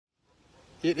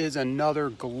It is another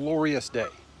glorious day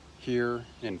here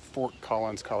in Fort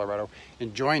Collins, Colorado.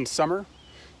 Enjoying summer.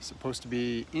 It's supposed to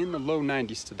be in the low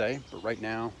 90s today, but right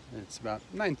now it's about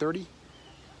 9:30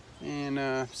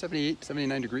 and 78,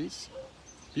 79 degrees.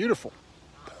 Beautiful,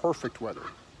 perfect weather.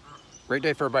 Great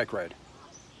day for a bike ride.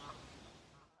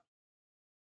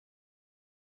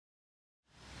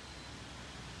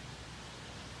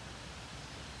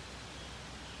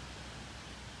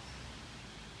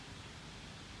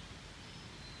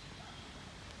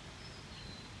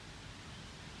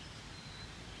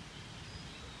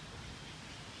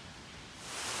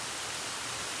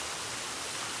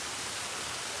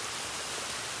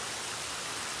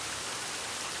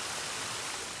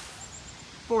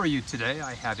 For you today,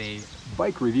 I have a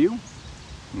bike review,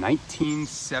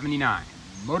 1979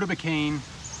 Motobecane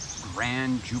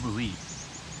Grand Jubile.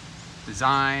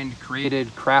 Designed, created,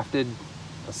 crafted,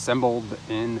 assembled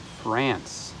in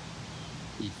France.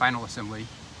 The final assembly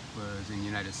was in the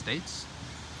United States.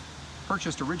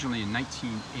 Purchased originally in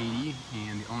 1980,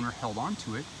 and the owner held on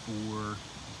to it for,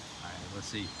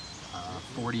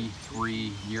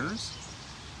 43 years.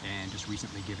 And just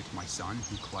recently gave it to my son,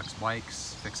 who collects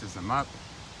bikes, fixes them up,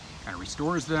 kind of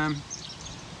restores them,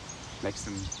 makes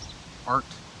them art,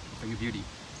 a thing of beauty.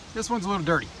 This one's a little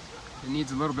dirty. It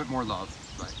needs a little bit more love,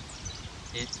 but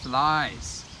it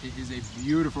flies. It is a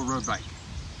beautiful road bike,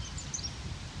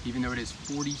 even though it is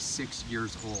 46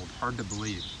 years old. Hard to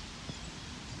believe.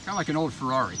 Kind of like an old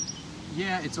Ferrari.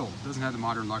 Yeah, it's old. It doesn't have the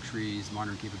modern luxuries,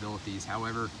 modern capabilities.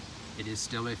 However, it is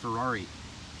still a Ferrari.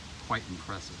 Quite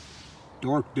impressive.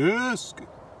 Dark disc.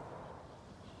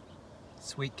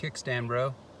 Sweet kickstand,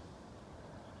 bro.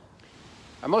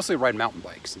 I mostly ride mountain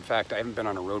bikes. In fact, I haven't been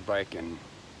on a road bike in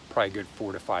probably a good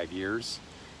 4 to 5 years.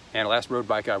 And the last road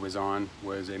bike I was on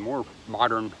was a more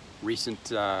modern, recent,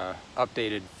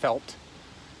 updated felt.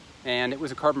 And it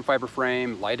was a carbon fiber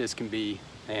frame, light as can be,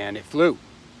 and it flew.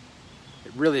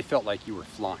 It really felt like you were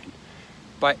flying.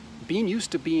 But being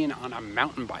used to being on a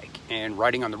mountain bike and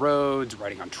riding on the roads,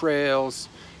 riding on trails,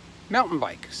 mountain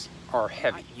bikes are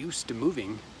heavy. I'm used to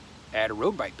moving at a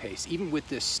road bike pace, even with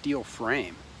this steel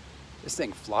frame. This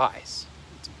thing flies.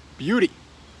 It's a beauty.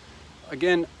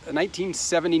 Again,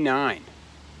 1979,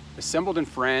 assembled in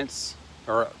France,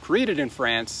 or created in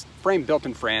France, frame built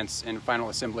in France, and final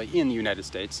assembly in the United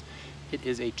States. It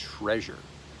is a treasure.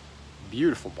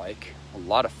 Beautiful bike, a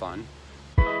lot of fun.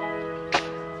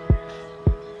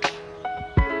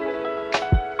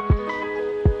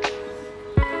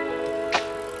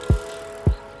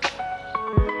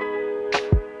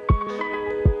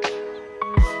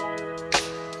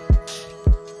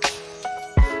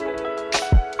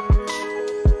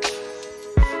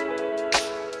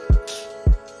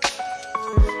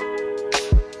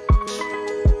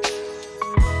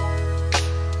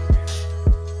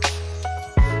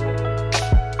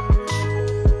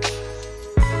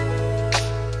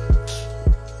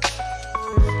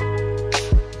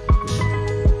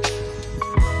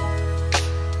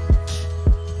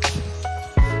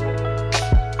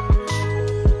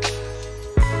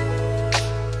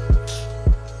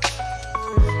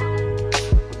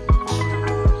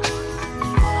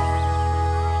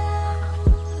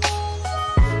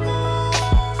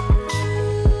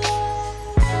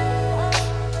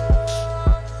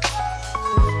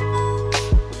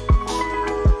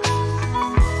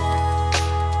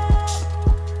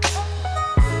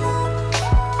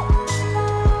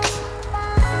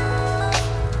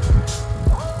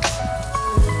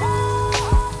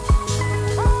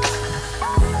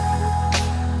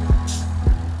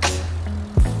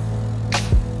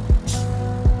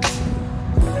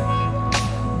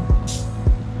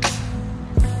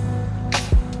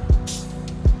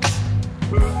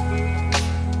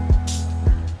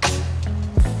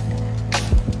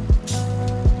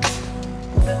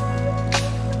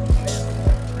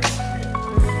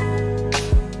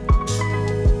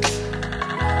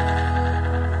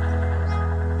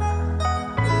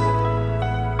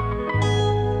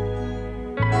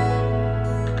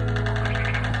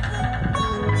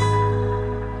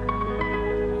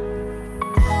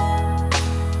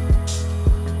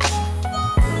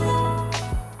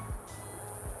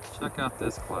 Check out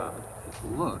this cloud.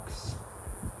 It looks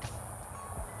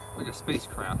like a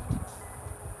spacecraft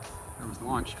that was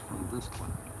launched from this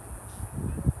cloud.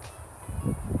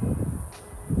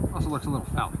 Also looks a little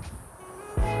phallic.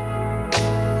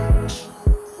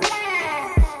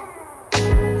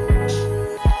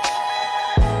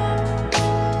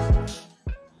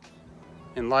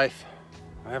 In life,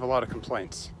 I have a lot of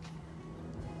complaints.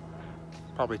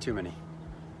 Probably too many.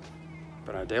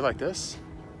 But on a day like this,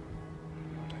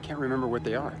 I can't remember what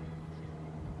they are.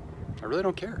 I really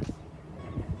don't care.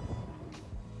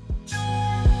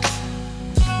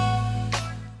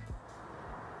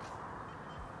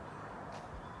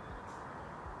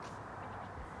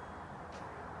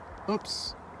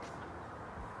 Oops.